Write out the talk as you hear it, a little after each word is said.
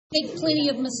Make plenty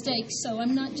of mistakes, so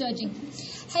I'm not judging.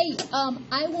 Hey,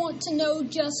 I want to know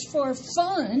just for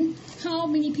fun, how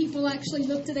many people actually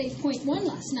looked at 8.1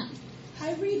 last night?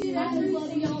 I redid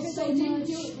everything because I didn't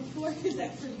do it before because I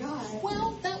forgot.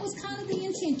 Well, that was kind of the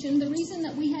intention. The reason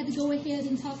that we had to go ahead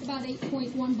and talk about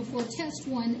 8.1 before test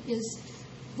 1 is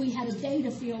we had a day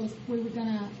to feel if we were going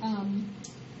to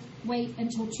wait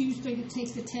until Tuesday to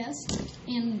take the test.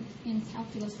 And in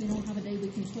calculus, we don't have a day we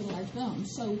can twiddle our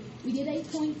thumbs. So we did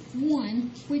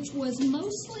 8.1, which was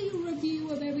mostly a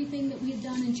review of everything that we had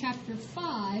done in Chapter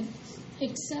 5,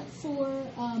 except for,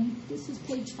 this is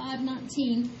page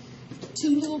 519,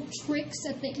 2 little tricks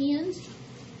at the end.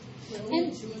 Really?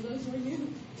 And 2 of those were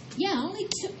new? Yeah, only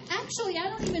 2. Actually, I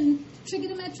don't even,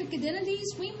 trigonometric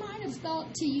identities, we might have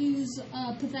thought to use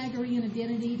Pythagorean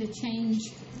identity to change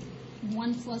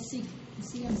 1 plus c.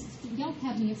 See, y'all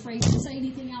have me afraid to say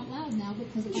anything out loud now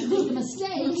because if I make a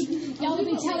mistake, y'all will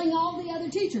be telling all the other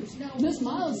teachers. Miss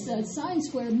Miles said sine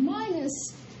squared minus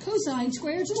cosine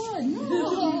squared is 1. No. We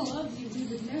love you. We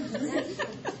would never.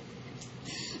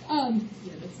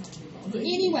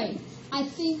 Anyway, I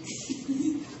think,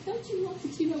 don't you love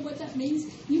that you know what that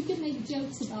means? You can make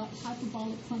jokes about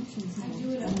hyperbolic functions now. I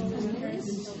do it all over.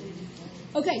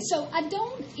 Okay, so I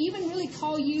don't even really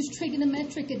use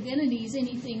trigonometric identities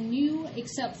anything new,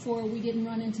 except for we didn't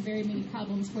run into very many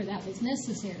problems where that was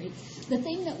necessary. The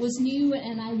thing that was new,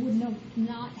 and I would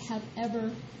not have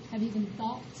ever have even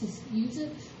thought to use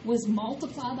it, was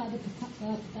multiply by the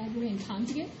Pythagorean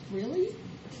conjugate. Really?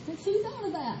 Who thought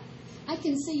of that? I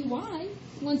can see why.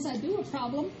 Once I do a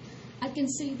problem, I can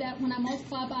see that when I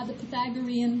multiply by the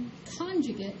Pythagorean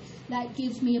conjugate, that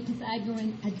gives me a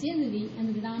Pythagorean identity in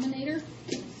the denominator,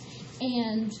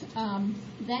 and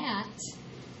that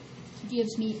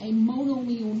gives me a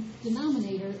monomial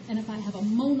denominator, and if I have a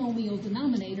monomial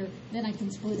denominator, then I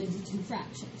can split into 2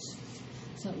 fractions.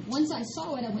 So once I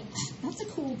saw it, I went, that's a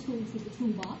cool tool for the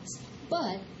toolbox,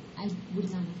 but I would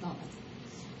not have thought of it.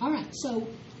 All right, so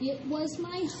it was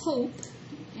my hope,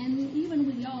 and even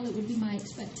with y'all, it would be my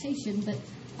expectation, but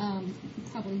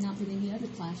probably not with any other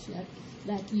class yet,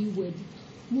 that you would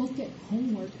look at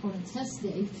homework on a test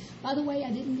day. By the way,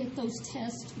 I didn't get those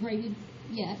tests graded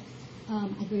yet.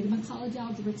 I graded my college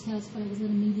algebra test, but I was in a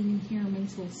meeting in Hiram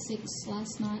until 6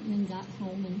 last night, and then got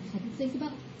home and had to think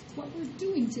about what we're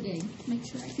doing today, make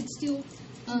sure I could still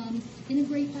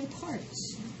integrate by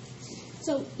parts.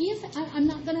 So if I'm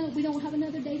not gonna, we don't have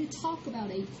another day to talk about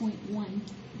 8.1,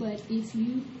 but if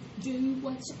you do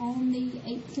what's on the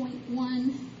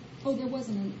 8.1, oh, there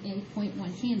wasn't an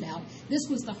 8.1 handout. This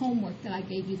was the homework that I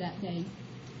gave you that day.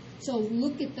 So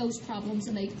look at those problems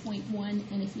in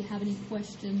 8.1, and if you have any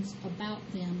questions about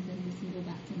them, then we can go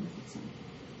back and look at some.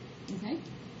 Okay?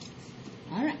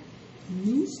 All right.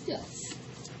 New stuff.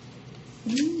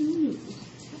 New.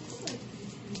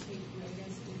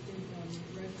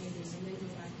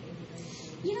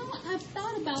 You know, I've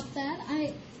thought about that.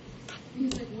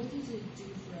 What does it do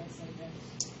for us, I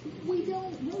guess? We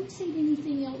don't rotate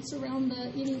anything else around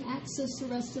any axis the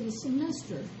rest of the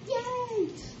semester. Yay!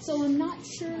 So I'm not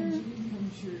sure.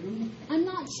 I'm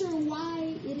not sure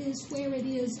why it is where it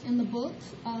is in the book.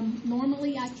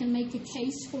 Normally, I can make a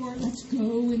case for let's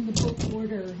go in the book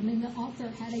order. I mean, the author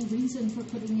had a reason for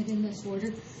putting it in this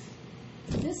order.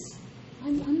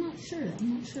 I'm not sure.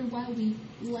 I'm not sure why we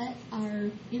let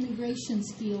our integration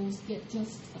skills get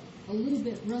just a little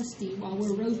bit rusty while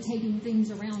we're rotating things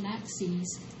around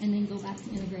axes and then go back to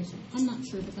integration. I'm not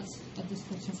sure, but that's a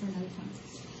discussion for another time.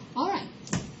 All right.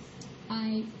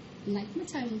 I like my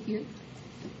title here.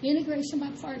 Integration by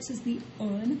parts is the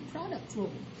unproduct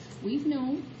rule. We've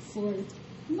known for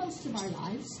most of our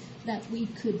lives that we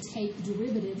could take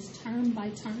derivatives term by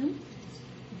term,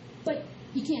 but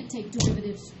you can't take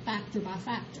derivatives factor by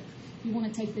factor. You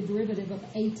want to take the derivative of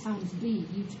A times B.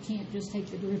 You can't just take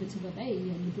the derivative of A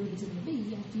and the derivative of B.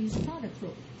 You have to use the product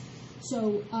rule.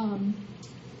 So,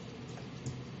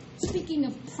 speaking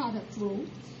of product rule,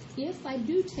 if I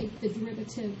do take the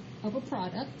derivative of a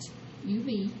product,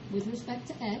 UV, with respect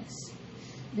to X,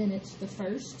 then it's the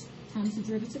first times the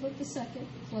derivative of the second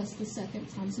plus the second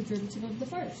times the derivative of the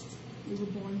first. We were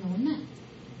born knowing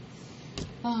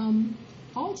that.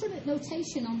 Alternate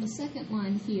notation on the second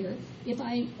line here, if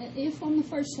on the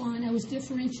first line I was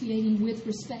differentiating with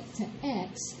respect to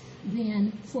x,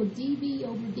 then for dv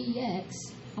over dx,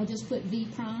 I'll just put v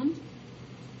prime,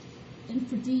 and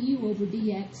for du over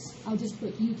dx, I'll just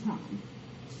put u prime.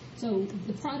 So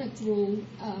the product rule,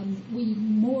 we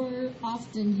more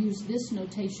often use this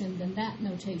notation than that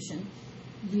notation,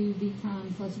 uv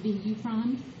prime plus vu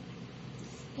prime.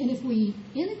 And if we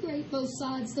integrate both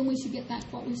sides, then we should get back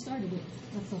what we started with.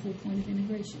 That's the whole point of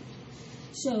integration.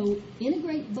 So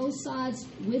integrate both sides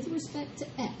with respect to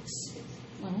x.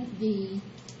 Well, the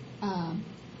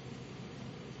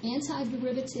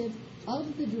antiderivative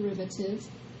of the derivative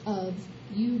of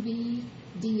uv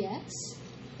dx,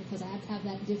 because I have to have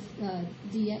that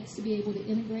dx to be able to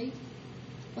integrate.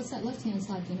 What's that left-hand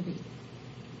side going to be?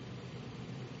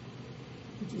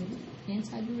 The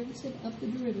antiderivative of the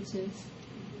derivative.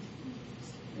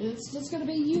 It's just going to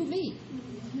be uv.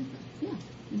 Yeah,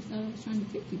 I thought I was trying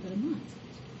to trick you, but I'm not.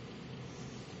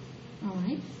 All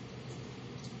right.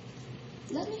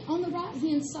 Let me, on the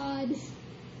right-hand side,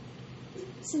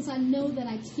 since I know that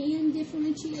I can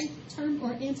differentiate term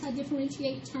or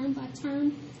anti-differentiate term by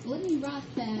term, let me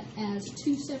write that as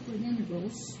two separate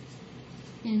integrals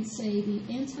and say the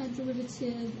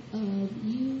antiderivative of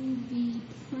uv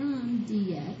prime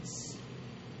dx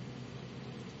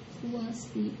plus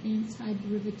the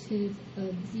antiderivative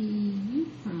of vu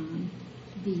prime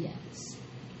dx.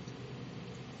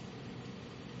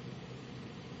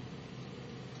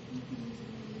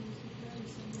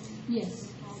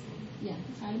 Yes. Yeah.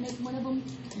 Try to make one of them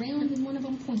round and one of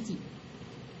them pointy.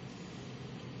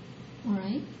 All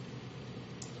right.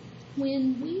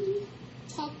 When we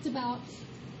talked about,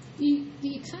 do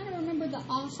you kind of remember the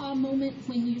aha moment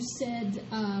when you said,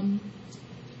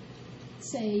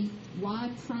 say,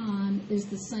 y prime is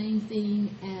the same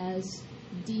thing as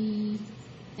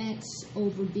dx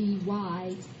over dy,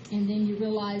 and then you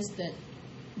realized that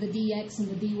the dx and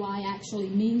the dy actually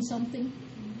mean something,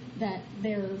 that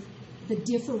they're the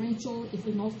differential. If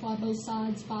we multiply both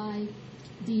sides by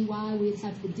dy, we'd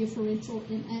have the differential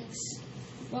in x.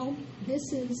 Well,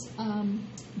 this is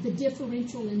the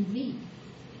differential in v.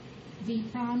 V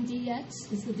prime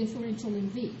dx is the differential in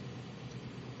v.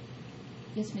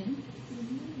 Yes, ma'am?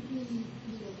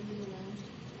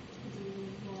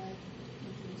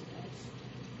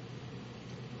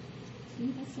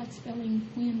 See, that's like spelling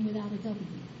when without a W.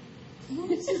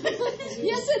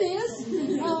 Yes, it is.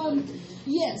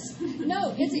 Yes.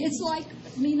 No, it's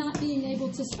like me not being able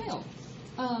to spell.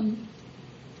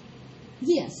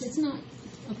 Yes, it's not.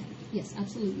 Okay. Yes,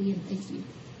 absolutely, and thank you.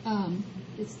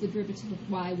 It's the derivative of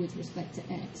y with respect to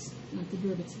x, not the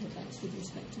derivative of x with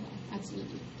respect to y.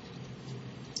 Absolutely.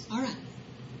 All right.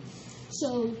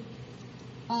 So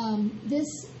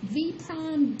this v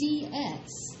prime dx,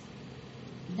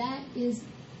 that is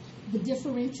the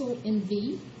differential in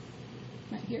v,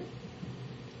 right here.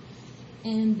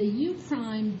 And the u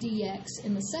prime dx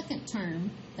in the second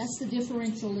term, that's the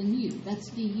differential in u. That's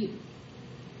du.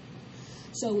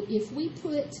 So if we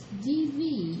put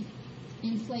dv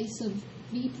in place of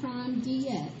v prime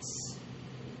dx,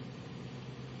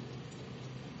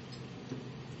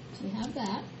 we have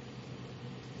that.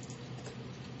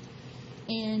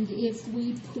 And if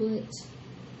we put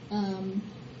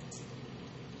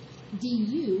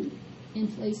du in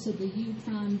place of the u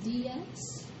prime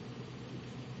dx,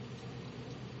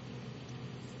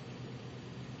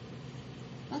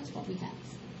 that's what we have.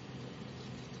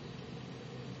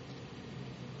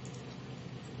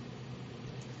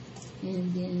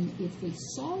 And then if we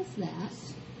solve that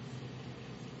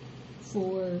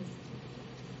for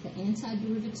the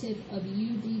antiderivative of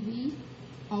u dv,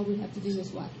 all we have to do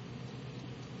is what?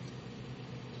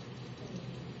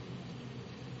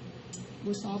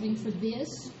 We're solving for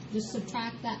this, just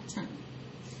subtract that term.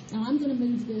 Now I'm going to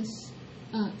move this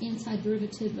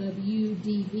antiderivative of u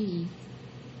dv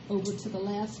over to the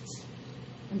left.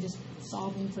 I'm just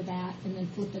solving for that and then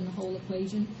flipping the whole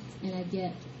equation, and I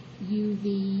get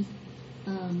uv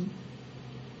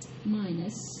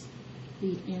minus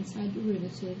the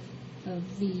antiderivative of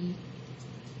v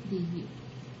du.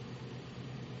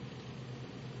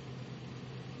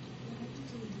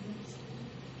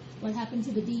 What happened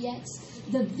to the dx?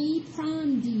 The v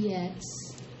prime dx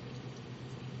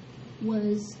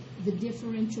was the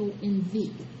differential in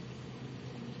v,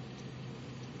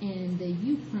 and the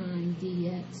u prime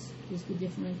dx was the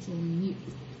differential in u.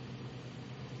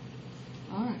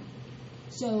 All right.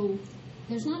 So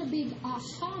there's not a big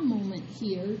aha moment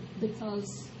here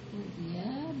because,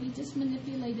 yeah, we just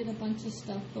manipulated a bunch of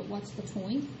stuff, but what's the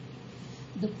point?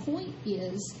 The point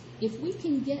is, if we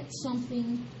can get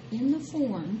something in the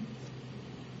form,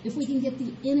 if we can get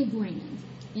the integrand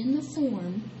in the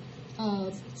form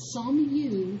of some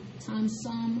u times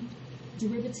some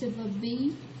derivative of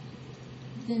v,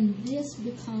 then this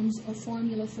becomes a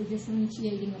formula for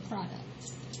differentiating a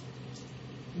product.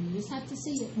 And you just have to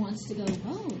see it once to go,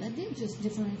 oh, that did just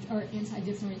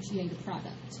anti-differentiate a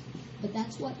product. But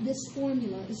that's what this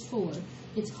formula is for.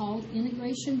 It's called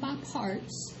integration by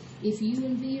parts. If u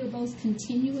and v are both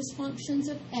continuous functions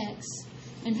of x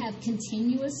and have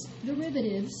continuous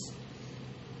derivatives,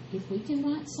 if we can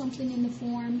write something in the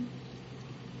form,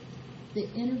 the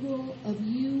integral of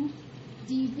u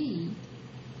dv,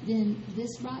 then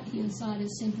this right-hand side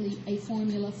is simply a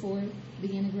formula for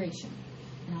the integration.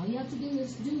 And all you have to do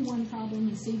is do one problem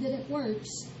and see that it works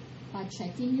by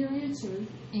checking your answer,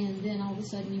 and then all of a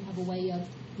sudden you have a way of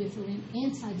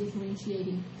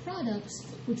anti-differentiating products,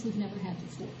 which we've never had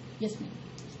before. Yes, ma'am?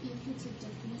 If it's a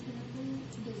definite interval,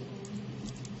 does it only be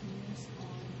continuous on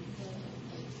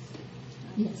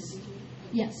the, Yes.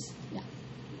 Yes. Yeah.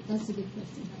 That's a good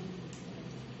question.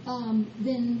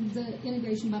 Then the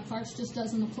integration by parts just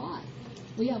doesn't apply.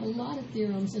 We have a lot of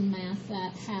theorems in math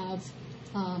that have,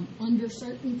 under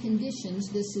certain conditions,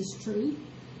 this is true,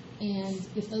 and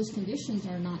if those conditions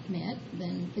are not met,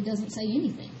 then it doesn't say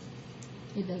anything.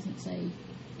 It doesn't say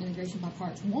integration by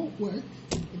parts won't work.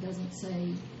 It doesn't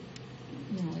say,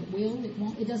 it will, it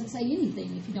won't. It doesn't say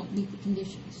anything if you don't meet the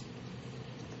conditions.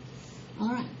 All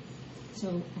right,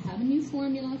 so I have a new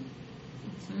formula.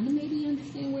 I kind of maybe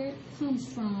understand where it comes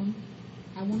from.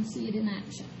 I want to see it in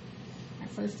action. Our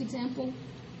first example,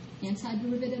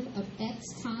 antiderivative of x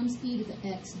times e to the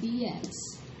x dx.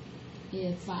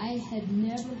 If I had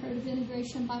never heard of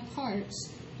integration by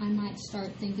parts, I might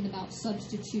start thinking about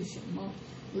substitution. Well,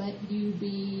 let u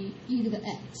be e to the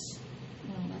x.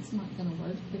 Well, that's not going to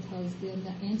work, because then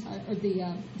the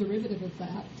derivative of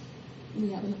that,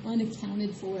 we have an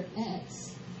unaccounted for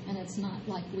x, and it's not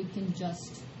like we can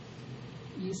just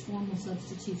use formal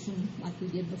substitution like we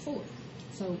did before.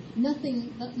 So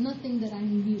nothing that I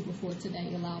knew before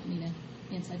today allowed me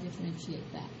to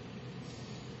anti-differentiate that.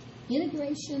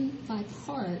 Integration by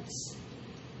parts,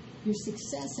 your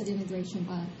success at integration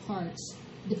by parts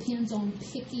depends on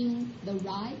picking the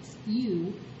right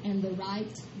u and the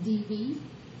right dv,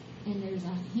 and there's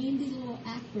a handy little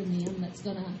acronym that's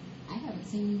I haven't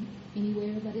seen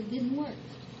anywhere, but it didn't work.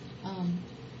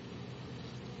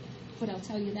 But I'll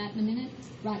tell you that in a minute.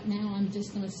 Right now, I'm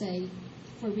just going to say,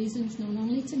 for reasons known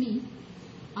only to me,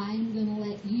 I'm going to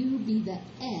let u be the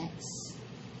x,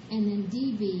 and then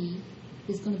dv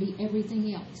is going to be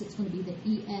everything else. It's going to be the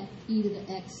e to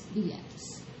the x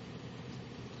dx.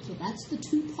 So that's the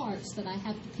two parts that I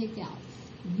have to pick out.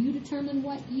 You determine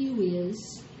what u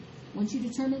is. Once you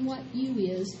determine what u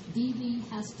is, dv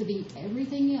has to be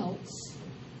everything else.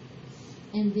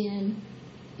 And then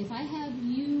if I have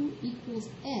u equals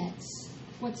x,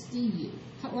 what's du?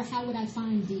 Or how would I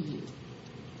find du?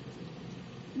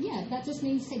 Yeah, that just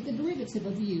means take the derivative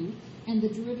of u, and the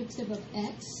derivative of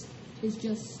x is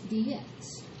just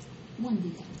dx, 1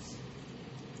 dx.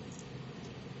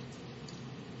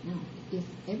 Now, if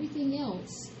everything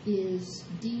else is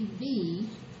dv,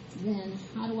 then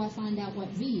how do I find out what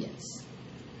v is?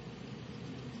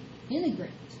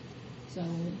 Integrate. So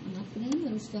I'm not putting any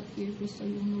little stuff here just so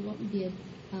you'll know what we did.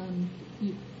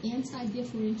 You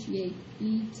anti-differentiate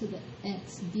e to the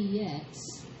x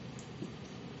dx.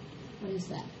 What is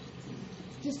that?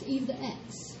 Just e to the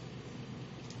x.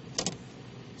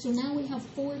 So now we have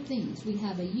four things. We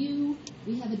have a u,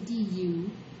 we have a du,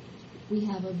 we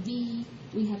have a v,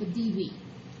 we have a dv.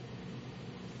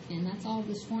 And that's all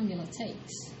this formula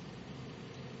takes.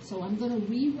 So I'm going to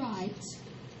rewrite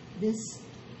this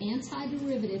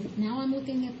antiderivative. Now I'm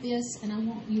looking at this, and I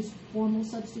won't use formal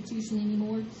substitution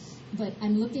anymore, but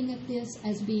I'm looking at this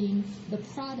as being the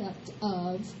product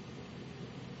of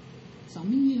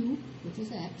some u, which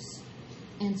is x,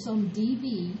 and some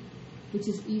dv, which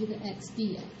is e to the x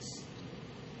dx.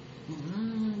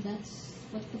 That's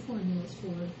what the formula is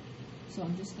for. So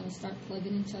I'm just going to start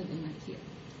plugging and chugging right here.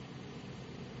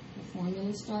 The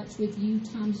formula starts with u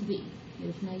times v.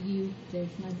 There's my u,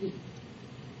 there's my v.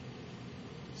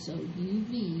 So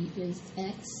uv is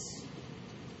x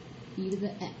e to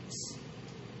the x.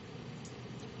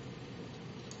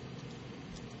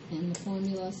 And the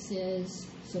formula says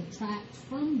subtract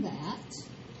from that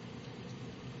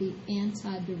the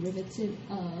antiderivative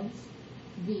of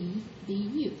v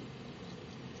du.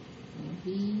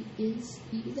 V is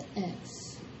e to the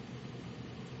x,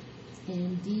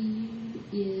 and du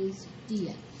is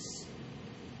dx.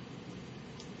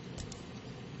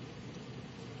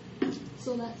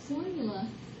 So that formula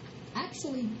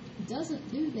actually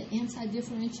doesn't do the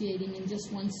anti-differentiating in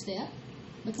just one step,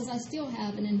 because I still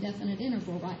have an indefinite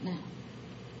integral right now.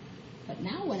 But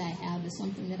now what I have is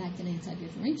something that I can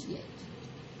anti-differentiate.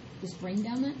 Just bring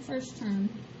down that first term.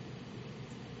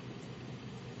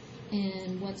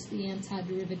 And what's the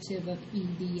antiderivative of e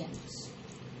dx?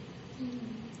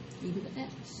 E to the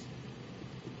x.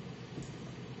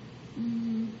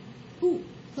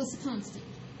 Plus a constant.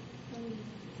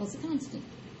 Plus a constant.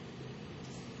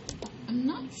 I'm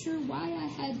not sure why I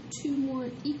had two more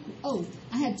equals. Oh,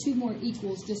 I had two more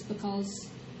equals just because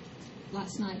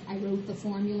last night I wrote the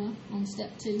formula on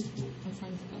step 2. I'm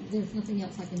trying to, there's nothing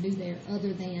else I can do there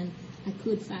other than I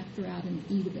could factor out an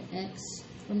e to the x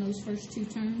from those first 2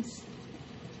 terms.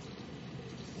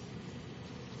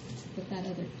 But that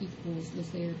other equals was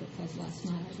there because last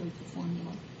night I wrote the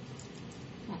formula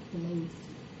right below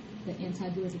the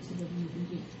antiderivative of u and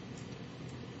v.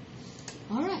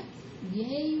 All right.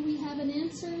 Yay, we have an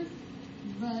answer,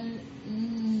 but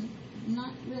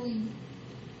not really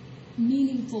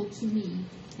meaningful to me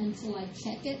until I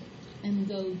check it and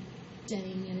go,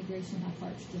 dang, integration by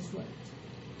parts just worked.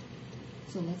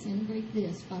 So let's integrate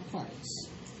this by parts.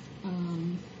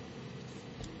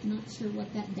 Not sure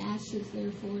what that dash is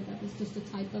there for. That was just a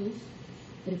typo.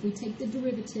 But if we take the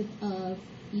derivative of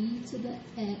e to the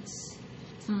x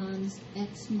times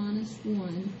x minus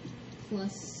 1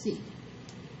 plus c.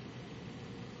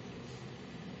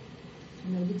 I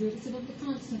know the derivative of the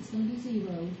constant is going to be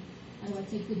 0. How do I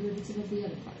take the derivative of the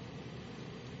other part?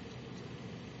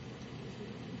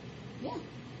 Yeah.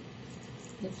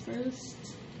 The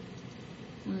first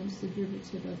times the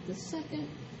derivative of the second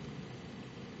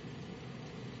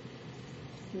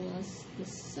plus the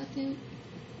second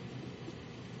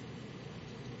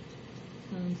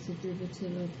times the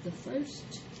derivative of the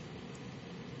first.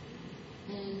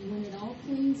 And when it all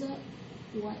cleans up,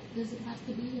 what does it have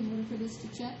to be in order for this to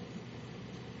check?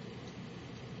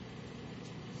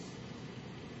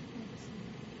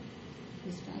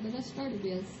 This guy that I started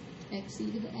with, x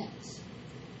e to the x.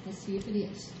 Let's see if it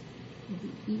is. It'll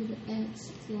be e to the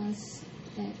x plus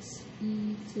x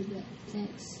e to the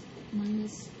x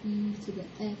minus e to the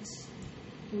x.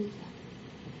 Holy cow.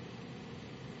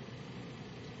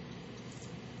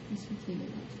 Let's figure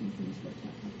out when things work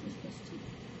out like this plus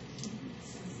 2.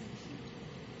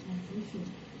 I'm pretty sure,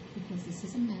 because this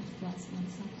is a math class, not a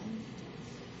psychology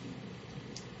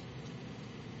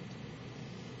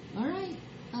class. All right.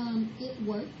 It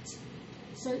worked.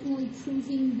 Certainly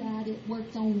proving that it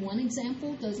worked on one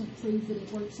example doesn't prove that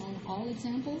it works on all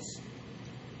examples.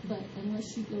 But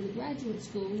unless you go to graduate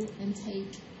school and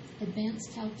take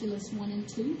advanced calculus 1 and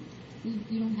 2,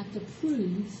 you don't have to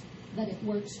prove that it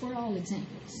works for all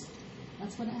examples.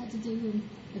 That's what I had to do in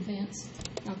advanced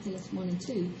calculus 1 and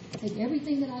 2. Take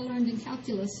everything that I learned in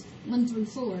calculus 1 through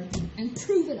 4 and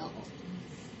prove it all.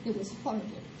 It was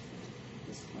horrible.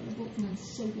 It's horrible, and I'm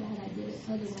so glad I did it.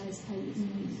 Otherwise, I wouldn't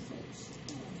know you folks.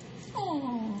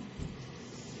 Aww.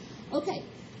 Okay,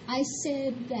 I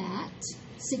said that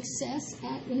success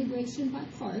at integration by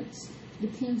parts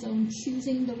depends on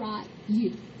choosing the right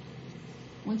u.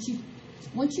 Once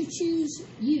you choose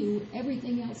u,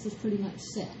 everything else is pretty much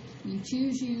set. You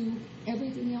choose u,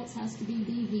 everything else has to be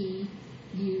dv.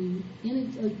 You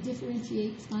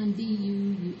differentiate to find du,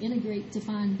 you integrate to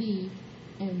find v,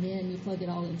 and then you plug it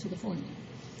all into the formula.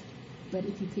 But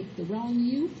if you pick the wrong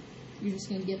u, you're just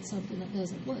going to get something that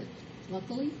doesn't work.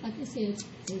 Luckily, like I said,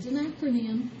 there's an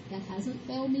acronym that hasn't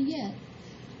failed me yet.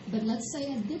 But let's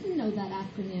say I didn't know that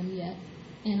acronym yet,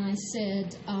 and I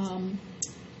said,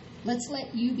 let's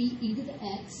let u be e to the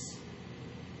x,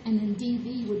 and then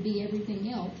dv would be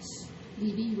everything else.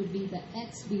 dv would be the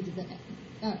x b to the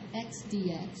x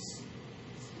dx.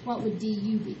 What would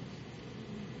du be?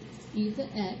 E to the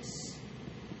x,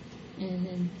 and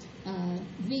then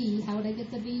v, how would I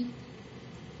get the v?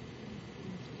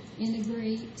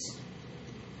 Integrate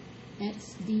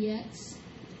x dx.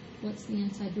 What's the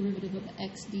antiderivative of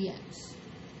x dx?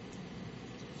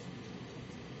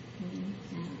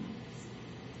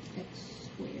 1/2 x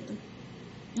squared.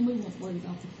 And we won't worry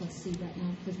about the plus c right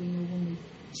now because we know when we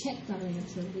checked our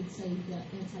answer, we'd say the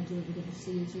antiderivative of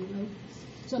c is 0.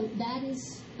 So that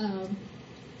is,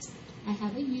 I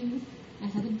have a u, I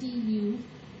have a du,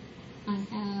 I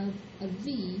have a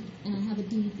v, and I have a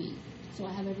dv. So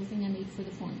I have everything I need for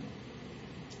the formula.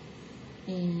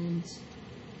 And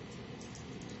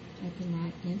I can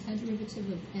write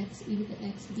antiderivative of x e to the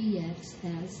x dx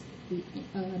as the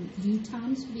u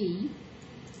times v.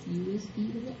 U is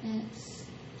e to the x.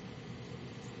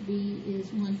 V is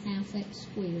 1/2 x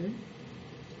squared.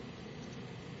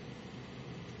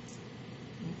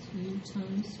 That's u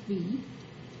times v.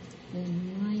 Then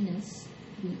minus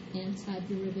the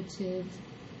antiderivative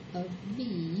of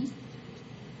v,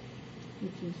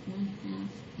 which is 1/2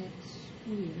 x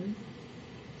squared,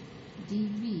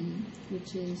 dv,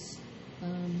 which is,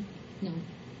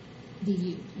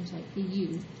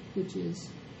 du, which is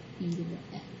e to the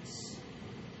x.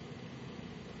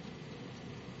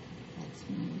 That's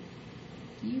my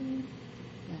u,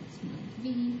 that's my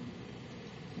v,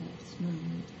 that's my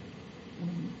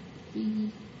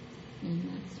v, and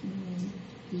that's my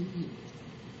du.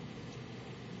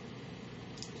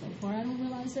 So far I don't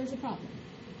realize there's a problem.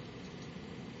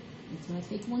 so I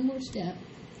take one more step.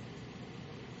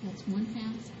 That's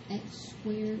 1/2 x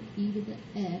squared e to the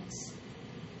x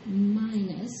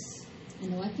minus, I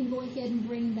know I can go ahead and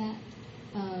bring that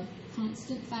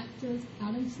constant factor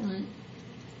out in front,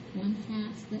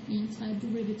 1/2 the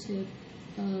antiderivative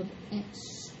of x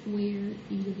squared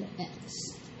e to the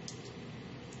x.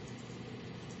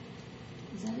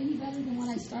 Is that any better than what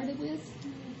I started with?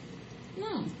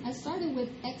 No, I started with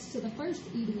x to the first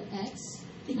e to the x.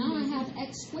 Now I have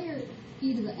x squared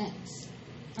e to the x,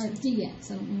 or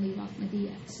dx. I don't want to leave off my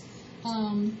dx.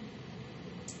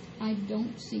 I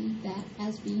don't see that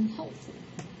as being helpful.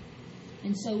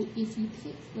 And so if you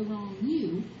pick the wrong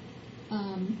u,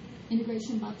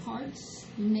 integration by parts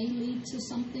may lead to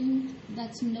something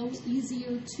that's no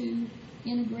easier to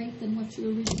integrate than what you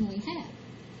originally had.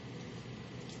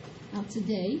 Now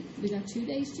today, we got 2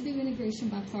 days to do integration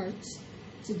by parts.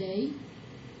 Today,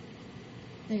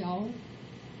 they all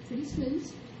pretty smooth.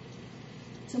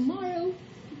 Tomorrow,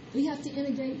 we have to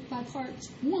integrate by parts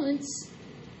once,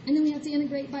 and then we have to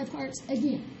integrate by parts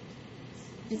again.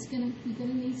 You're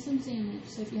gonna need some Xanax.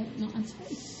 So if you have, no, I'm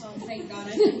sorry. Oh, thank God!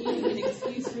 I didn't need an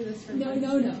excuse for this. For No.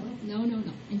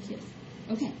 I'm kidding.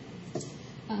 Okay.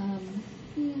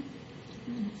 Yeah.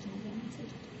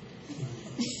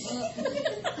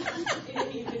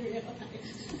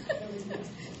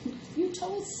 You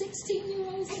told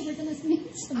 16-year-olds that we're going to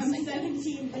need some. I'm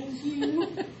 17, thank you.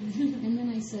 And then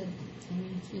I said,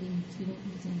 I'm kidding, you don't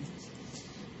need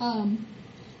Xanax.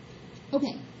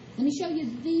 Okay, let me show you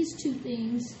these two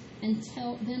things, and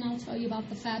then I'll tell you about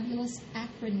the fabulous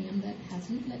acronym that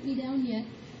hasn't let me down yet.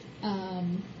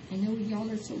 I know y'all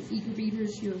are so eager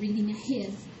readers, you're reading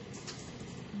ahead,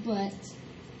 but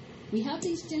we have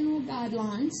these general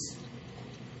guidelines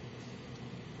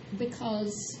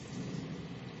because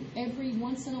every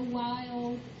once in a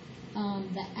while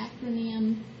the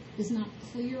acronym is not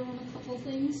clear on a couple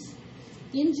things.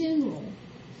 In general,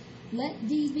 let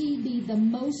DV be the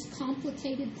most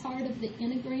complicated part of the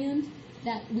integrand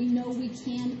that we know we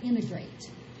can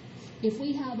integrate. If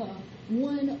we have a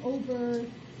 1 over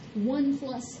 1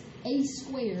 plus a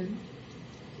squared,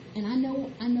 and I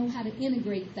know how to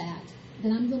integrate that,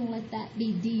 then I'm going to let that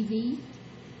be DV,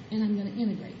 and I'm going to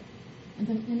integrate it. I'm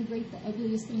going to integrate the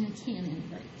ugliest thing I can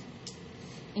integrate.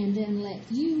 And then let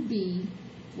U be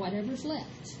whatever's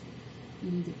left.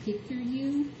 You either pick your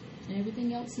U and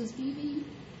everything else is DV,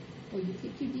 or you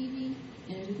pick your DV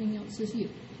and everything else is U.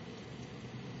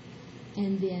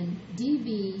 And then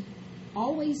DV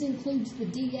always includes the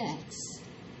DX,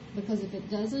 because if it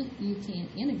doesn't, you can't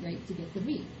integrate to get the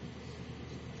V.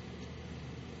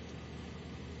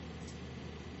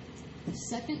 The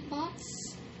second box,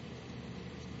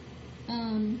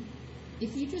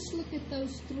 if you just look at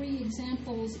those 3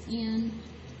 examples in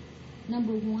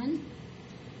number 1,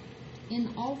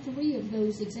 in all 3 of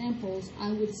those examples,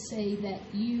 I would say that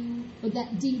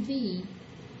that DV,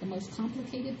 the most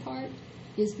complicated part,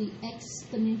 is the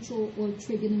exponential or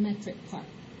trigonometric part.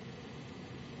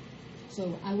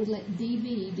 So I would let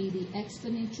DV be the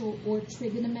exponential or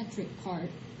trigonometric part,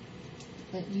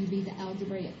 let U be the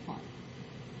algebraic part,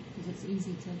 because it's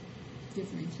easy to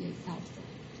differentiate algebra.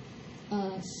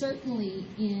 Certainly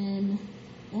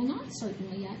not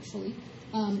certainly actually,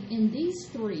 in these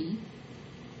 3,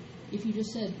 if you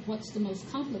just said what's the most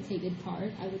complicated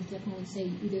part, I would definitely say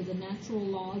either the natural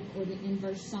log or the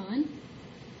inverse sine.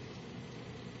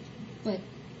 But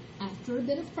after a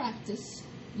bit of practice,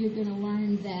 you're going to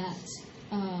learn that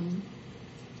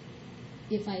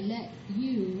if I let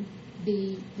U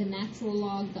be the natural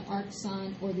log, the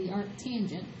arcsine, or the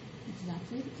arctangent, which is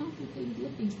actually the complicated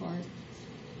looking part,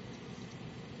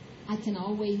 I can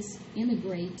always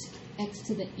integrate x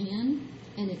to the n,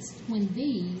 and it's when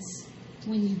these,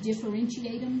 when you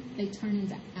differentiate them, they turn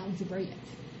into algebraic,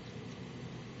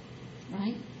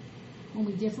 right? When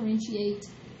we differentiate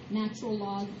natural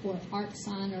log or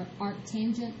arcsine or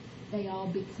arctangent, they all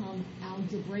become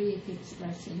algebraic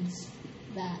expressions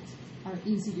that are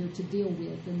easier to deal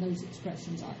with than those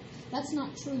expressions are. That's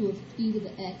not true of e to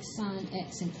the x, sine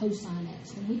x, and cosine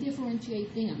x. When we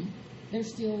differentiate them, they're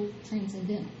still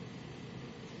transcendental.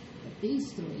 But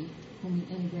these 3, when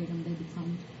we integrate them, they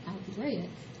become algebraic.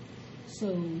 So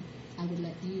I would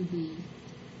let U be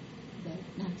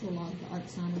the natural log, the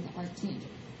arcsine, or the arctangent.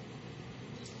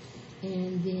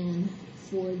 And then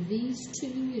for these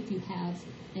 2, if you have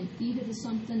an e to the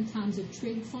something times a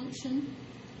trig function,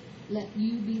 let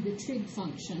U be the trig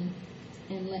function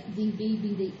and let dv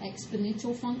be the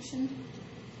exponential function.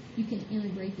 You can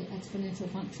integrate the exponential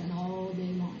function all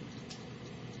day long.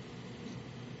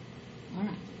 All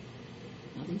right.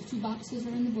 Now these 2 boxes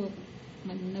are in the book.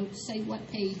 My notes say what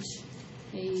page?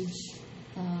 Page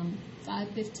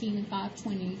 515 and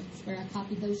 520 is where I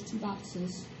copied those two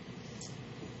boxes.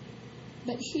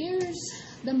 But here's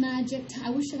the magic. I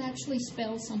wish it actually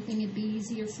spelled something. It'd be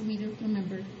easier for me to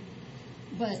remember.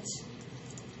 But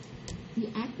the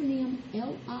acronym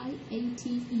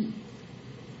LIATE,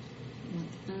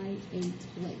 like I ate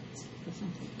late or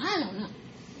something. I don't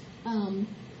know.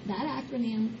 That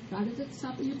acronym, right at the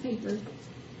top of your paper,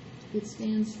 it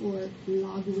stands for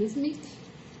logarithmic,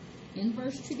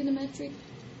 inverse trigonometric,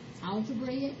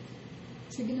 algebraic,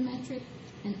 trigonometric,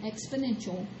 and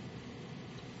exponential.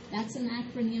 That's an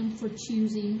acronym for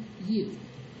choosing U.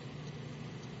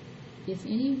 If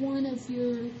any one of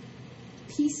your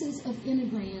pieces of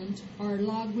integrand are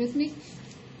logarithmic,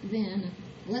 then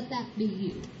let that be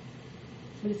U.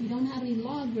 But if you don't have any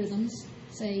logarithms,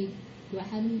 say, do I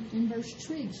have an inverse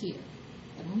trig here?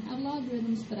 I don't have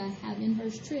logarithms, but I have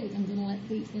inverse trig. I'm going to let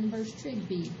the inverse trig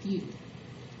be U.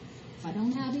 If I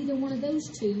don't have either one of those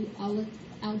two, I'll let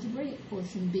the algebraic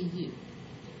portion be U.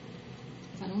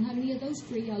 If I don't have any of those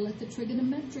three, I'll let the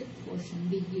trigonometric portion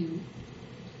be U.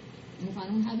 And if I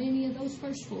don't have any of those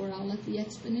first four, I'll let the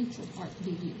exponential part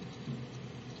be U.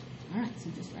 All right, so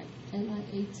just write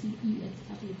LIATE at the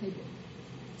top of your paper.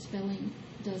 Spelling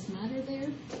does matter there.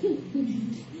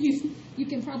 You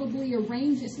can probably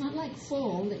arrange. It's not like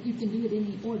full that you can do it in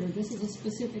any order. This is a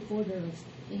specific order of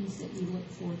things that you look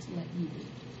for to let you do.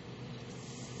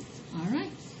 All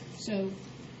right, so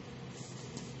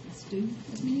let's do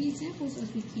as many examples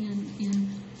as we can in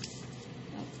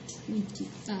about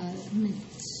 25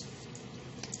 minutes.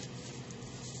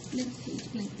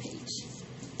 Blank page.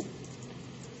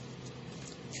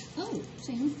 Oh,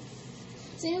 Sam.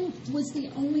 Sam was the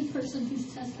only person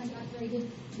whose test I got graded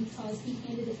because he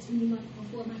handed it to me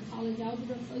before my college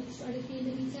algebra folks started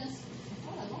handing me tests. I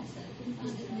thought I lost that. I couldn't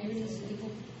find it. There it is,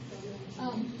 stapled. I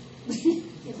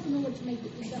don't know what to make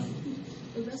it with that.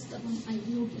 The rest of them I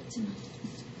will get tonight.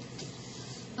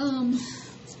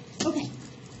 Okay.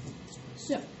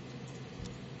 So.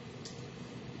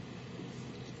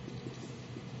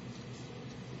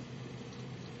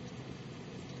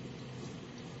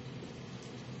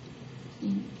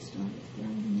 And start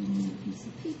writing on a piece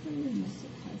of paper unless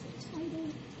it has a title.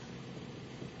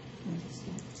 Or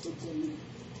start putting.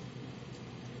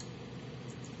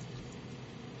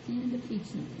 And a page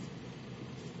number.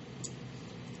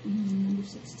 And number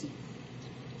 16.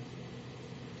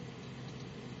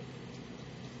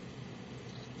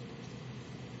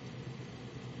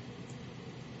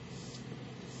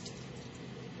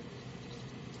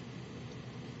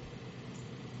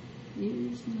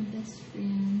 Here's my best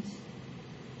friend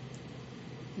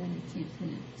that I can't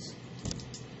pronounce.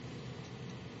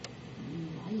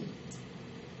 Right.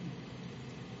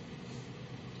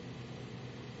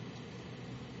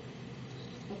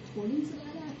 According to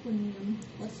that acronym,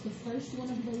 what's the first one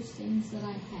of those things that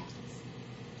I have?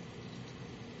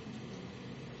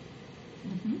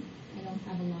 I don't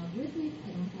have a logarithmic,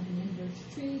 I don't have an inverse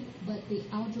trig, but the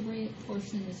algebraic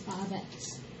portion is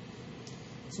 5x.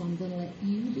 So I'm going to let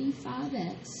u be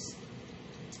 5x,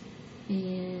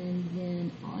 and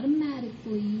then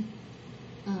automatically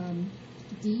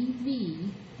dv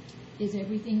is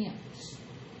everything else.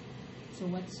 So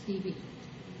what's dv?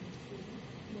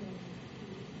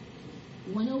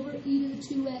 1 over e to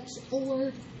the 2x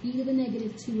or e to the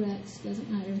negative 2x, doesn't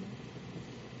matter.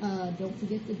 Don't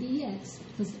forget the dx,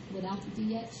 because without the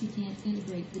dx you can't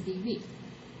integrate the dv.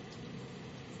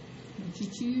 Once you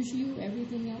choose u,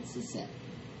 everything else is set.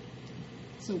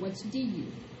 So what's du?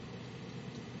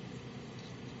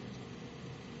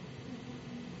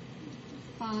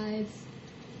 Five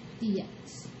dx.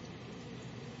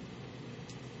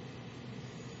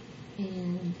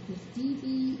 And if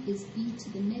dv is e to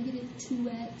the negative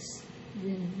 2x,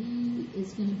 then v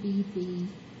is going to be the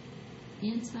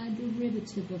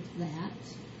antiderivative of that.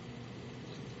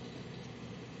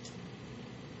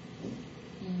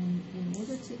 And in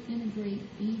order to integrate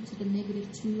e to the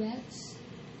negative 2x,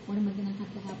 what am I going to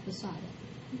have beside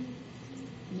it?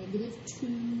 Negative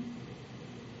 2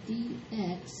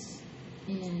 dx.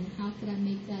 And how could I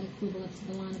make that equivalent to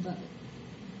the line above it?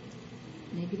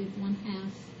 Negative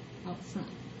 1/2 out front.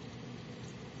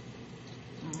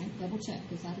 All right, double check.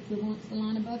 Is that equivalent to the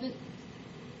line above it?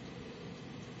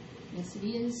 Yes, it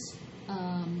is.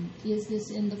 Is this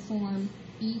in the form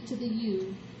e to the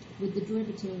u with the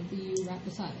derivative of the u right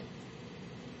beside it?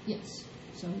 Yes.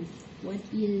 So what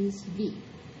is v?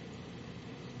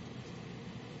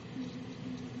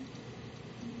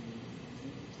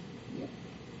 Yep.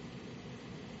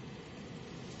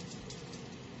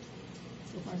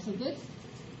 So far, so good.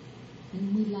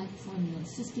 And we like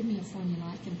formulas. Just give me a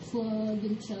formula. I can plug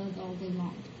and chug all day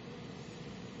long.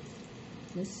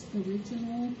 this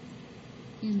original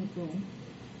integral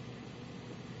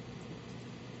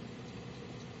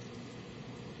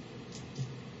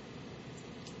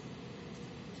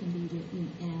can be written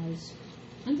as,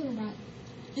 I'm going to write,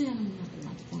 and I'm not going to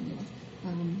write the formula.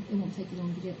 It won't take you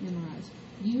long to get memorized.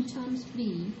 U times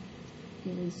V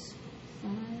is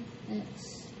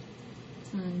 5x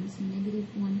times negative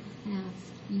 1/2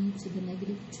 e to the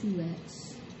negative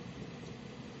 2x.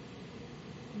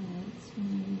 That's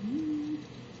my U.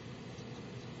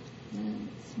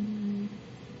 That's my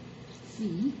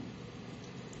V.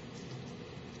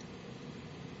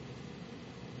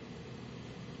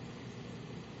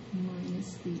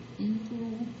 Minus the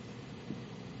integral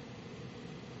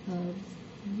of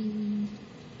V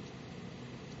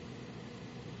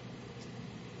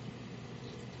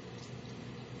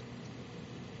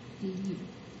du.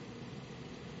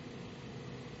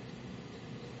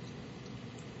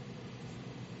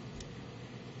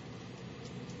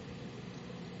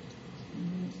 And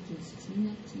let's just tune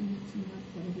up,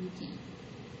 whatever you can.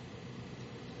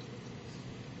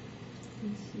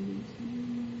 This is V,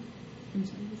 I'm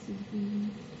sorry, this is V,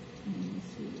 and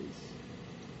this is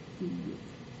VU.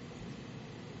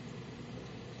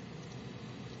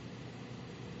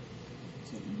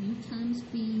 So U times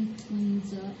V cleans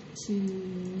up to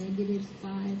negative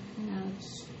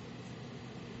 5/2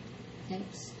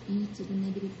 x e to the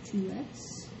negative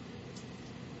 2x.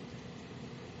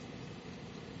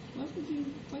 Why could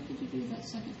you do that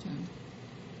second term?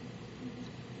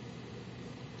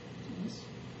 Yes.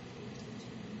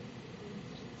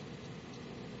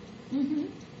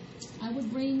 I would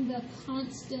bring the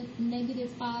constant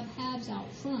negative 5/2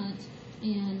 out front,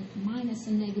 and minus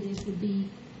a negative would be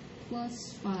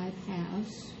plus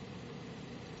 5/2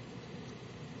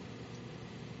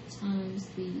 times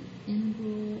the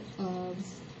integral of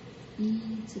e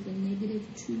to the negative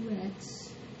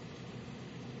 2x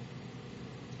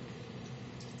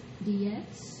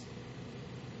dx.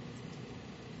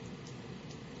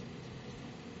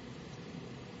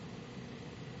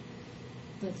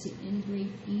 But to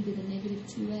integrate e to the negative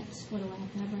 2x, what do I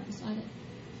have to have right beside it?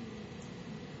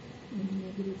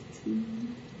 Negative 2.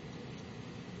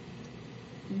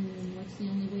 And what's the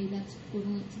only way that's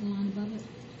equivalent to the line above it?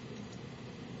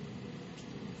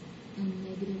 A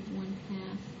negative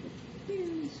 1/2 that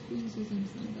barely squeezes in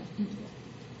front of that integral.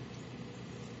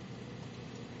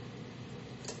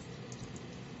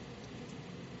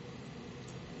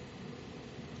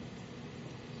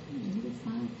 Negative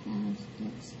 5/2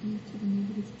 x e to the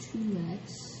negative 2x.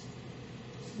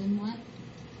 Then what?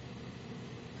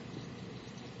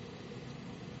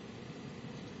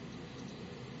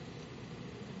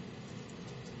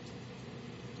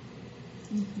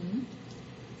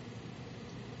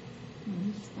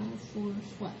 Minus 5/4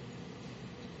 what?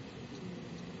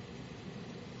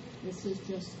 This is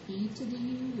just e to the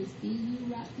u with du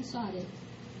right beside it.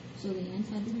 So the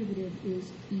antiderivative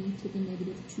is e to the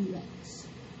negative 2x.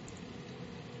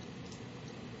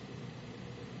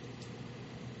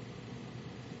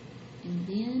 And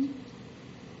then,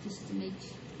 just to make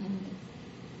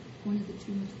one of the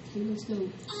two tables go,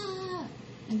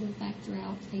 I'm going to factor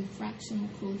out a fractional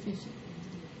coefficient.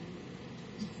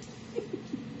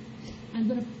 I'm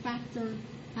going to factor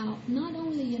out not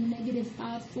only a negative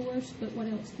 5/4, but what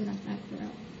else did I factor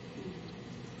out?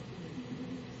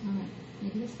 All right,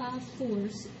 negative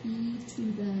 5/4 e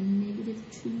to the negative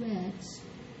 2x.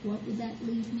 What would that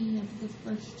leave me of the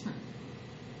first term?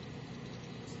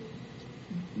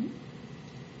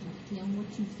 Write down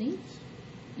what you think,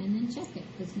 and then check it.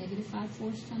 Does negative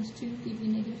 5/4 times 2 give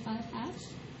you negative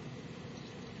 5/2?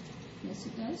 Yes,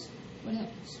 it does. What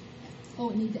else? Oh,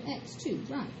 it needs the x too,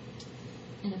 right.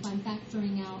 And if I'm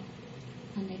factoring out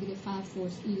a negative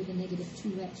 5/4 e to the negative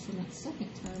 2x from that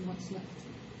second term, what's left?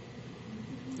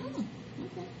 Oh,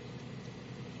 okay.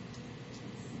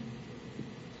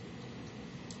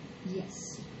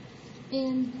 Yes.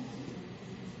 And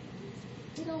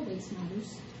it always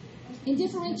matters. In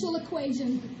differential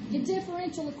equations,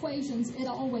 it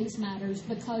always matters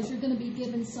because you're going to be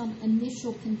given some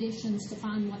initial conditions to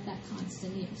find what that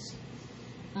constant is.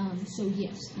 So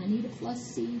yes, I need a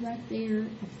plus c right there,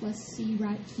 a plus c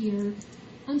right here.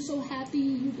 I'm so happy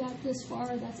you got this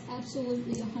far. That's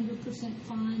absolutely 100%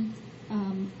 fine.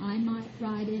 I might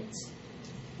write it.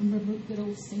 Remember, good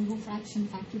old single fraction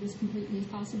factored as completely as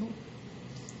possible.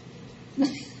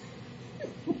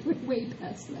 We're way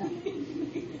past that.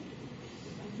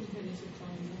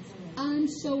 I'm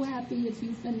so happy if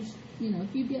you finish,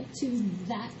 if you get to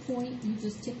that point, you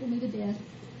just tickle me to death.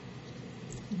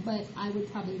 But I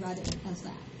would probably write it as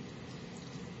that.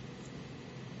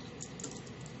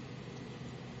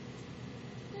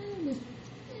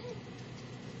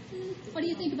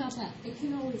 about that? It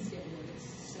can always get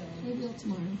worse, so. It will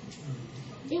tomorrow.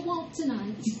 It won't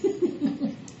tonight. It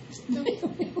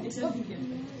doesn't get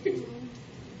better.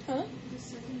 Huh? The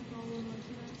second problem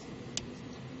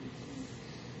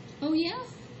Oh, yeah.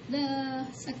 The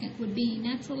second would be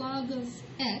natural log of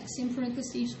x in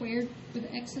parentheses squared with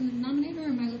x in the denominator, or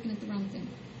am I looking at the wrong thing?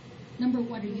 Number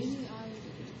what are you? maybe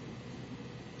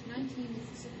 19 is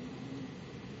the second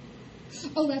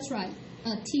problem. Oh, that's right.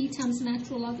 T times the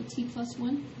natural log of t plus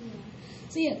 1. Yeah.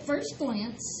 See, at first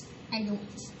glance, I don't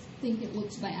think it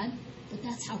looks bad, but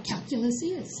that's how calculus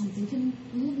is. Something can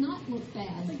not look I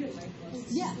bad. think it might close.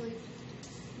 It's Yeah. like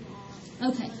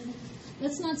not Okay. fun.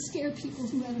 Let's not scare people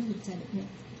who haven't looked at it yet.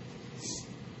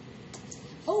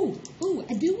 Oh,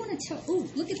 I do want to tell,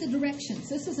 look at the directions.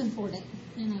 This is important.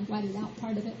 And I whited out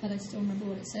part of it, but I still remember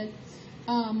what it said.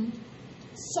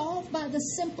 Solve by the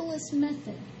simplest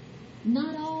method.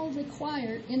 Not all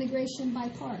require integration by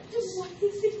parts.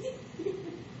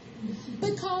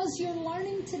 Because you're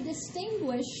learning to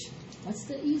distinguish what's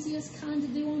the easiest kind to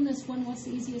do on this one, what's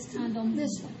the easiest kind on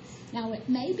this one. Now, it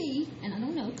may be, and I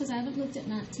don't know because I haven't looked at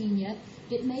 19 yet,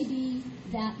 it may be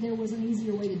that there was an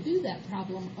easier way to do that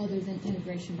problem other than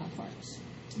integration by parts.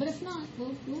 But if not,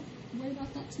 we'll worry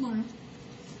about that tomorrow.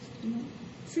 You know,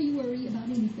 free worry about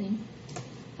anything.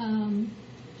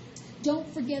 Don't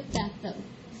forget that, though.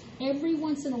 Every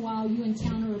once in a while, you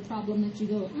encounter a problem that you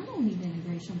go, I don't need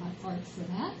integration by parts for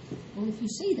that. Well, if you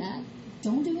see that,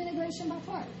 don't do integration by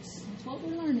parts. That's what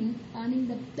we're learning, finding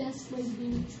the best way to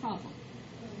do each problem.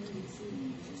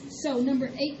 So, number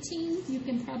 18, you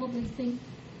can probably think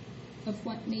of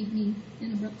what made me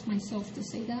interrupt myself to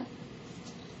say that.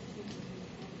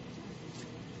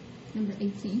 Number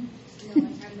 18. No, I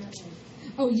had that one.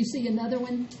 Oh, you see another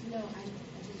one? No, I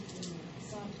didn't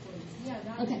saw it for you. Yeah,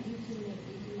 that Okay. one. You can let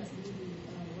me do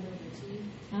 1/T.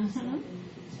 Uh-huh.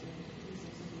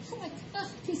 So, Oh my God,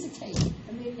 piece of cake.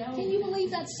 I mean, now. Can you believe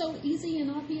that's so easy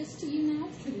and obvious to you now?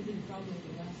 Could have been probably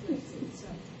the last lesson, so.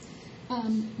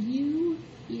 U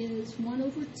is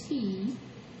 1/T,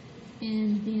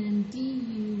 and then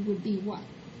du would be what?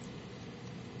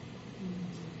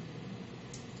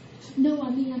 No, I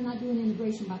mean I'm not doing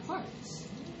integration by parts.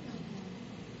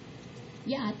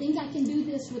 Yeah, I think I can do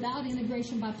this without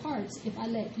integration by parts. If I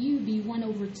let u be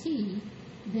 1/T,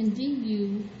 then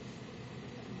du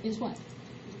is what?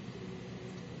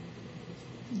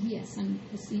 Yes, I'm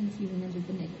seeing if you remember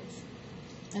the negative.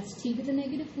 That's t to the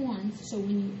 -1, so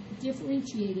when you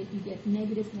differentiate it, you get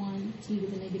 -1 t to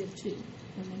the -2,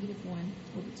 or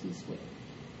 -1/t squared.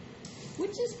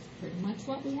 Which is pretty much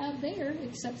what we have there,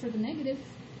 except for the negative.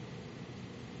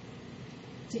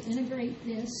 To integrate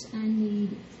this, I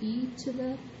need e to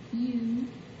the u.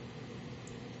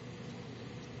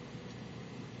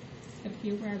 Up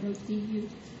here where I wrote du,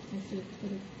 I should have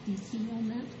put a dt on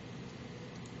that.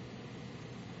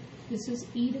 This is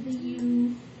e to the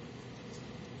u,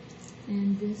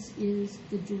 and this is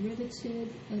the derivative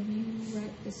of u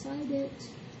right beside it.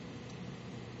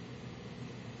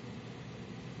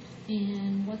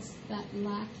 And what's that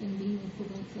lack in being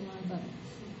equivalent to line above it?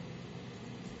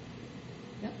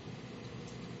 Yep.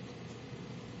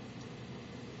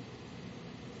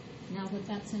 Now that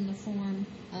that's in the form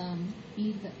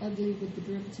e to the ugly with the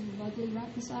derivative of ugly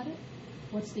right beside it,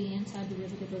 what's the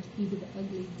antiderivative of e to the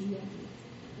ugly d ugly?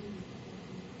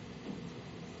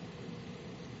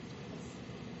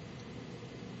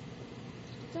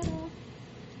 Ta-da!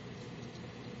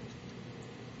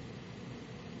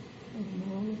 And the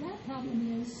moral of that problem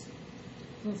is,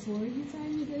 before you try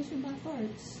integration by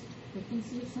parts, look and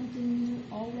see if something you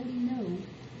already know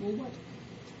will work.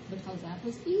 Because that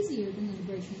was easier than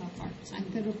integration by parts. I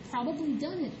could have probably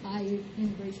done it by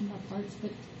integration by parts,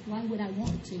 but why would I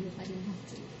want to if I didn't have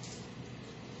to?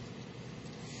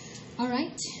 All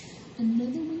right,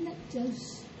 another one that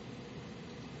does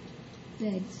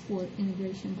beg for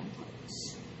integration by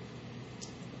parts.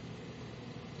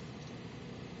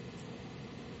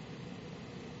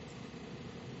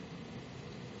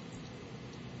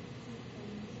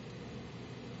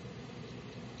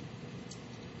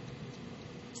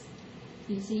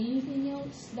 Do you see anything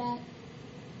else that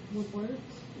would work?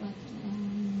 Like,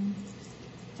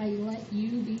 if I let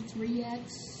u be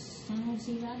 3x, I don't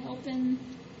see that helping.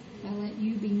 If I let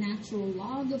u be natural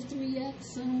log of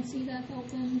 3x, I don't see that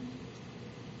helping.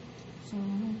 So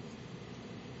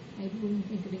I wouldn't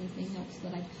think of anything else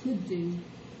that I could do.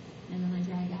 And then I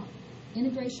drag out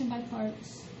integration by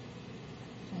parts.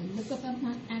 I look up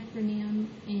my acronym,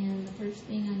 and the first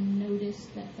thing I notice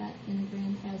that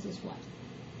integrand has is what?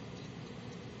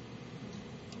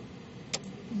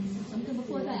 Something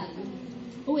before that.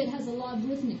 Oh, it has a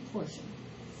logarithmic portion.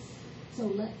 So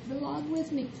let the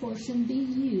logarithmic portion be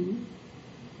u.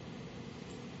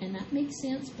 And that makes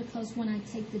sense because when I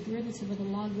take the derivative of the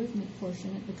logarithmic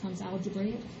portion, it becomes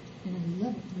algebraic. And I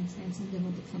love it when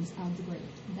transcendental becomes algebraic.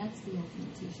 That's the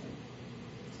ultimate t-shirt.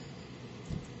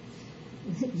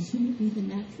 Let u be the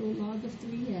natural log of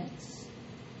 3x.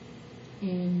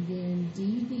 And then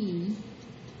dv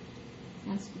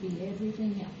has to be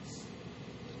everything else,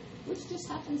 which just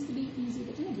happens to be easy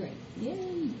to integrate.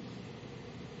 Yay!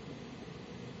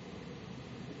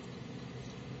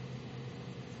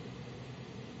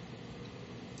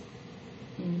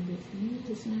 And if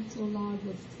u is natural log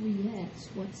of 3x,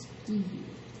 what's du?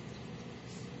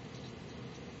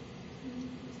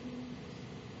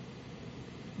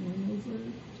 1 over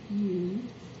u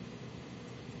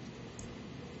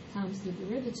times the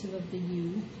derivative of the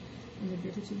u, and the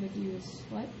derivative of u is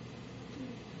what?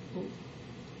 Oh.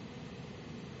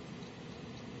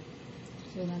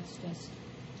 So that's just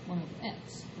 1 over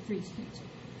x. The 3's cancel.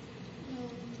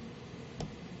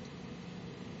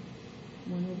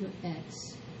 1 over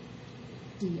x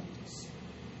dx.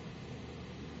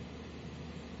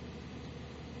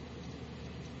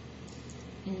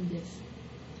 And if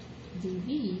dv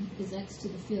is x to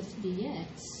the 5th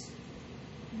dx,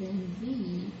 then v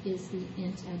is the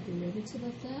antiderivative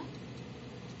of that.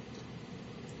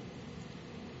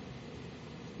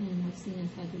 And what's the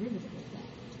antiderivative of that?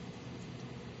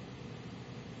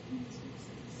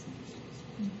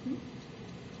 Mm-hmm.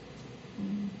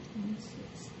 1/6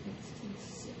 x to the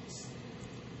 6.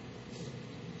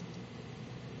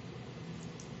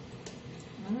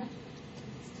 All right,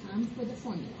 it's time for the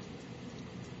formula.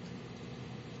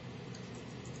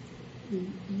 The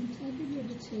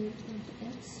antiderivative of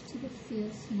x to the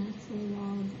 5th natural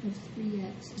log of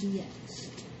 3x dx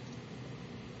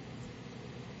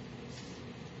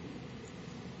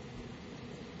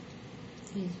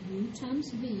is u times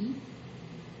v,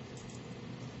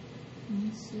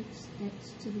 1/6 x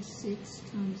to the 6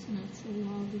 times natural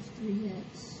log of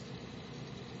 3x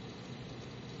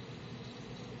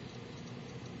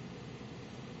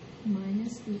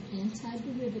minus the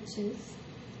antiderivative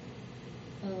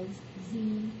of v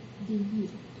du.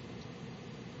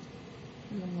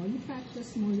 And the more you practice,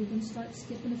 the more you're going to start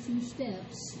skipping a few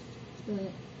steps.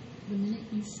 But the minute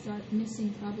you start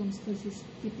missing problems because you're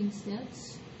skipping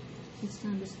steps, it's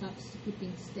time to stop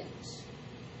skipping steps.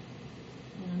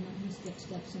 And I'm not going to skip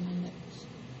steps in my notes.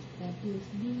 That is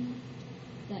v,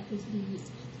 that is du.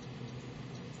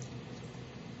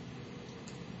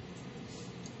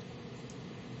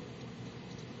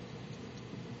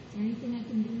 Anything I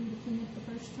can do to clean up the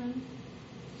first term?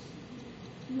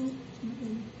 No, not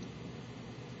really.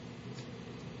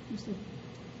 You said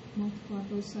multiply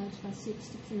both sides by 6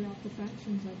 to clear out the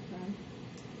fractions. I'd try.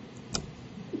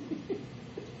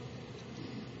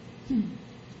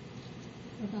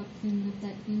 About cleaning up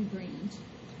that green brand.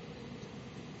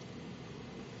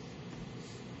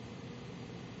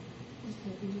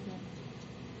 Okay, here we go.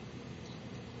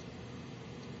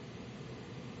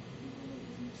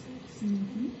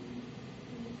 Mm-hmm.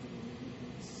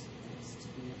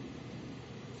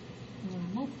 When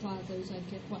I multiply those, I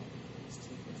get what?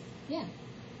 Yeah.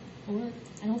 Or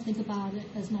I don't think about it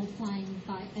as multiplying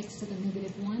by x to the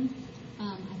 -1.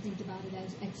 I think about it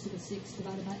as x to the 6th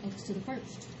divided by x to the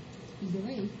 1st. Either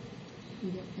way,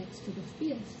 you get x to the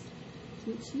 5th,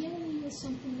 which, yay, is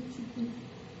something that you can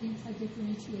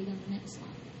anti-differentiate on the next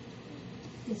slide.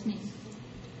 Yes, ma'am.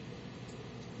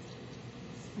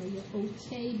 Are you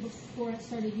okay before I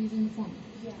started using the formula?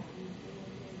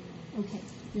 Yeah. Okay,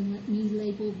 then let me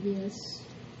label this.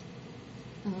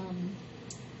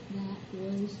 That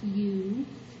was u,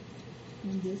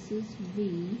 and this is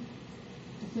v.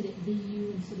 I put it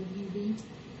vu instead of uv.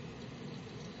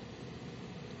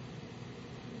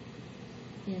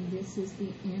 And this is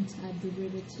the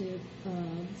antiderivative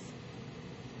of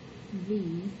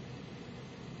v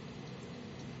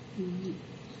du.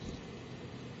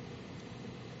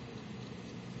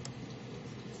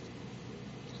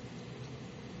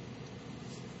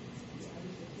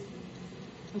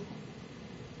 Okay.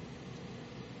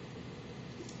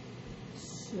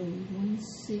 So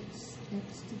 1/6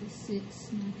 x to the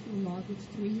 6 natural log of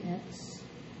 3x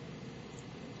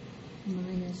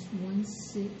minus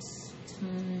 1/6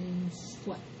 times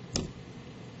what?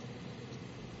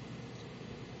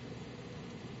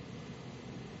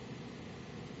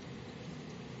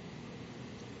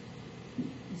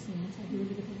 It's the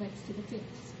antiderivative of x to the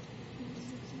 5th.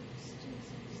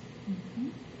 Mm-hmm.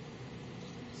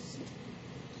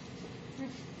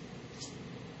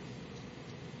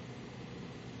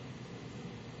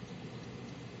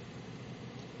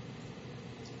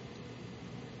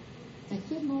 That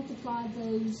could could multiply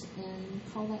those and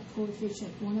call that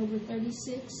coefficient 1 over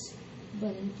 36,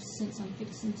 but since I'm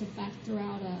fixing to factor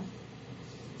out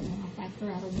I'll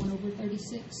factor out a 1 over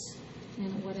 36,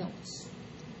 and what else?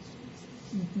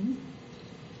 1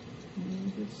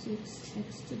 over 6,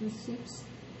 x to the 6.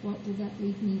 What will that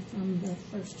leave me from the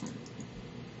first term?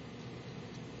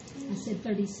 I said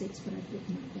 36, but I didn't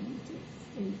mark down to it.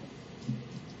 There you go.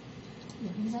 Yeah,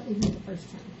 what does that leave me the first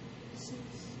term? 6.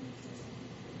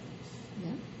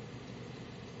 Yeah.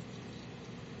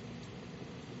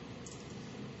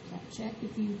 That check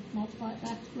if you multiply it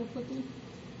back real quickly.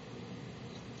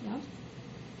 Yeah.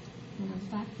 And I'm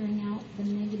factoring out the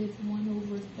negative 1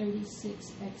 over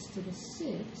 36x to the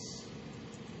 6.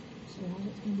 So all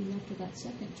that's going to be left of that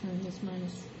second term is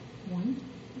minus 1.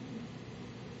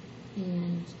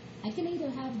 And I can either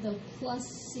have the plus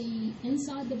c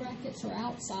inside the brackets or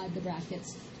outside the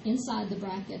brackets. Inside the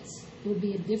brackets would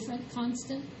be a different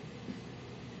constant.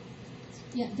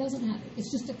 Yeah, it doesn't matter. It's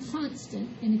just a constant.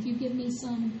 And if you give me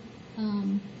some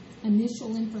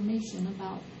initial information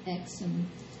about x and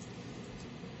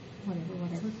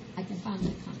whatever, I can find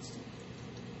that constant.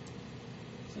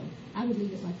 So I would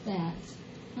leave it like that.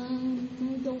 I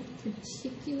don't in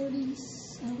particular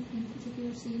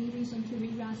see any reason to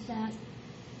rewrite that.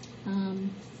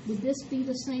 Would this be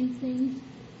the same thing?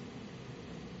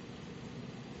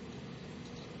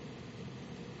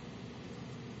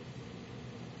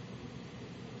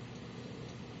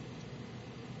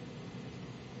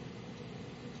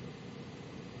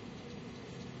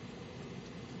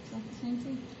 Is that the same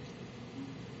thing?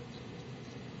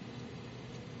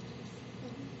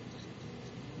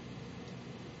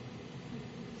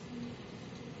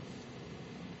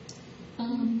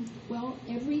 Well,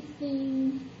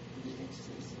 everything.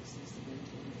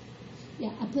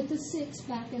 Yeah, I put the 6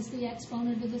 back as the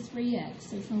exponent of the 3x.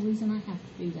 There's no reason I have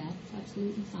to do that. It's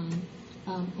absolutely fine.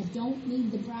 I don't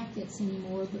need the brackets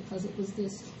anymore because it was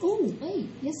this. Oh, wait.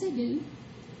 Yes, I do.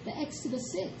 The x to the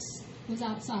 6 was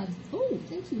outside. Oh,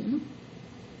 thank you, Emma.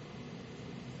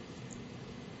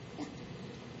 Yeah.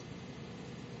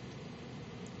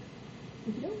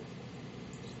 Okey-doke.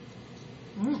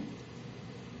 All right.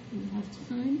 We have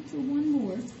time for one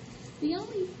more. The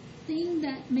only thing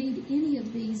that made any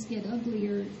of these get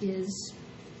uglier is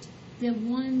the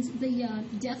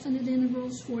definite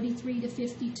integrals 43 to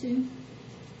 52.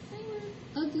 They were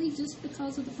ugly just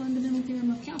because of the fundamental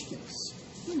theorem of calculus.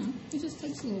 It just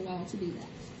takes a little while to do that.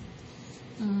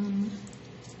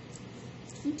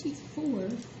 24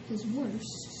 is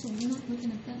worse, so we're not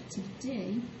looking at that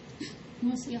today. You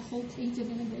want to see a whole page of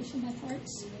integration by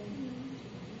parts?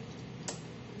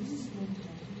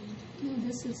 No,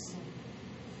 this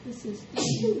is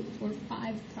 2 or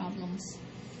 5 problems.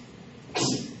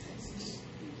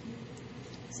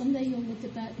 Someday you'll look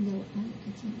at that and go, I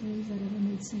can't believe that ever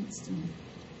made sense to me.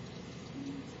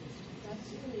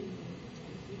 That's really,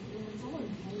 it's all in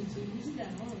so you do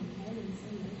that all in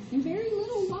And very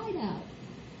little whiteout.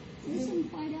 There's some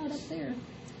whiteout up there.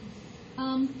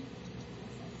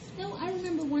 No, I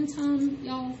remember one time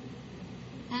y'all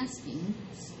asking,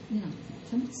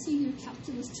 come see your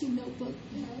Calculus 2 notebook.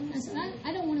 I said,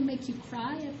 I don't want to make you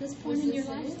cry at this point in your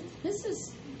life. This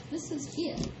is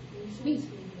it. I mean,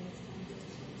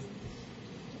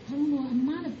 I don't know, I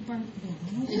might have burnt them. I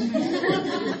don't remember.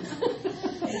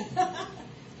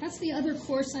 That's the other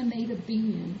course I made a B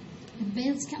in.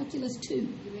 Advanced Calculus 2.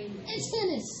 And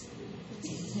tennis.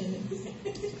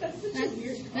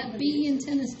 That B in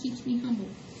tennis keeps me humble.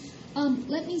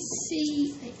 Let me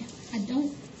see. I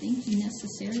don't think you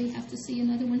necessarily have to see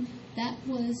another one. That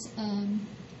was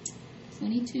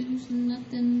 22's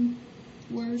nothing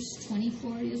worse.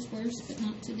 24 is worse, but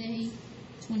not today.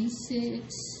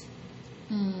 26.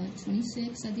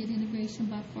 26, I did integration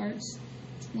by parts.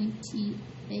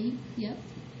 28, yep,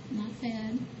 not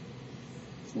bad.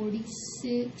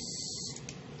 46.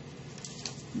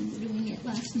 I remember doing it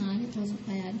last night. It wasn't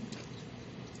bad.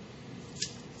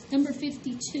 Number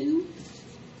 52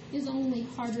 is only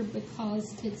harder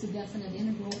because it's a definite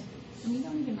integral. And you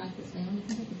don't even write this down. You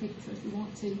can take a picture if you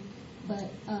want to. But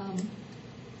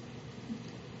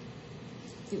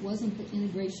it wasn't the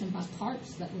integration by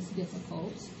parts that was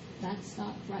difficult. That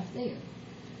stopped right there.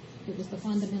 It was the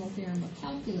fundamental theorem of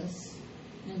calculus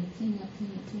and the clean up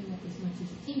as much as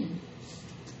you can.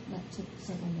 That took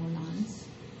several more lines.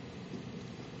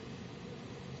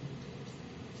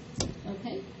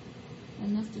 Okay?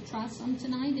 Enough to try some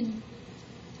tonight and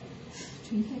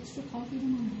drink extra coffee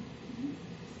tomorrow.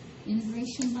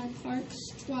 Integration by parts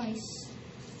twice.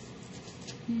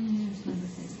 And there's number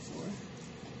 34.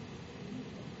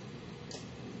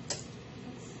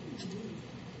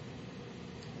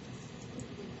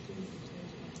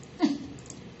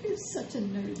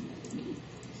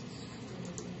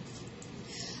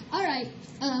 All right.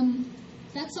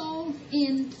 That's all.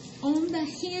 And on the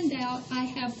handout, I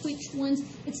have which ones.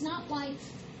 It's not like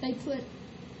they put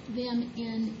them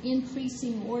in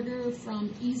increasing order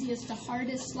from easiest to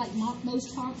hardest, like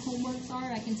most homeworks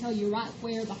are. I can tell you right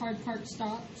where the hard part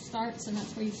starts, and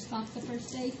that's where you stop the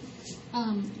first day.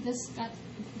 This got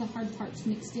the hard parts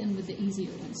mixed in with the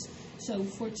easier ones. So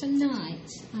for tonight,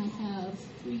 I have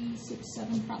 3, 6,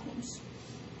 7 problems.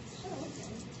 Oh, okay.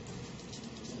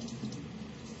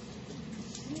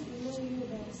 I didn't know you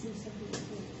about some stuff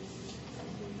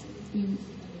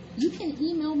You can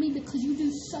email me because you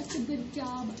do such a good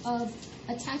job of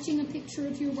attaching a picture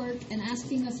of your work and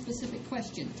asking a specific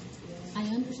question. I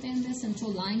understand this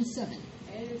until line 7.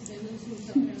 I understand those who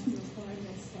don't have to apply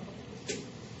myself.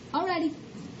 Alrighty.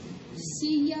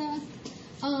 See ya.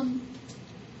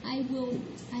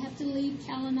 I have to leave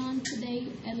Cal-Anon today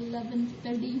at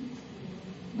 11:30.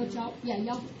 But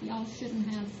y'all shouldn't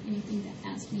have anything to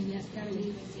ask me yet. Gotta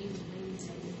leave at 8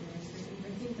 I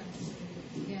think that's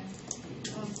yeah.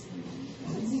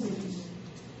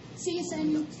 See you,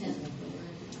 Samuel.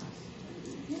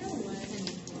 You know what?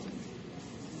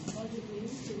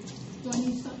 Do I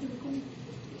need to stop the recording?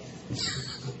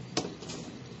 Yeah.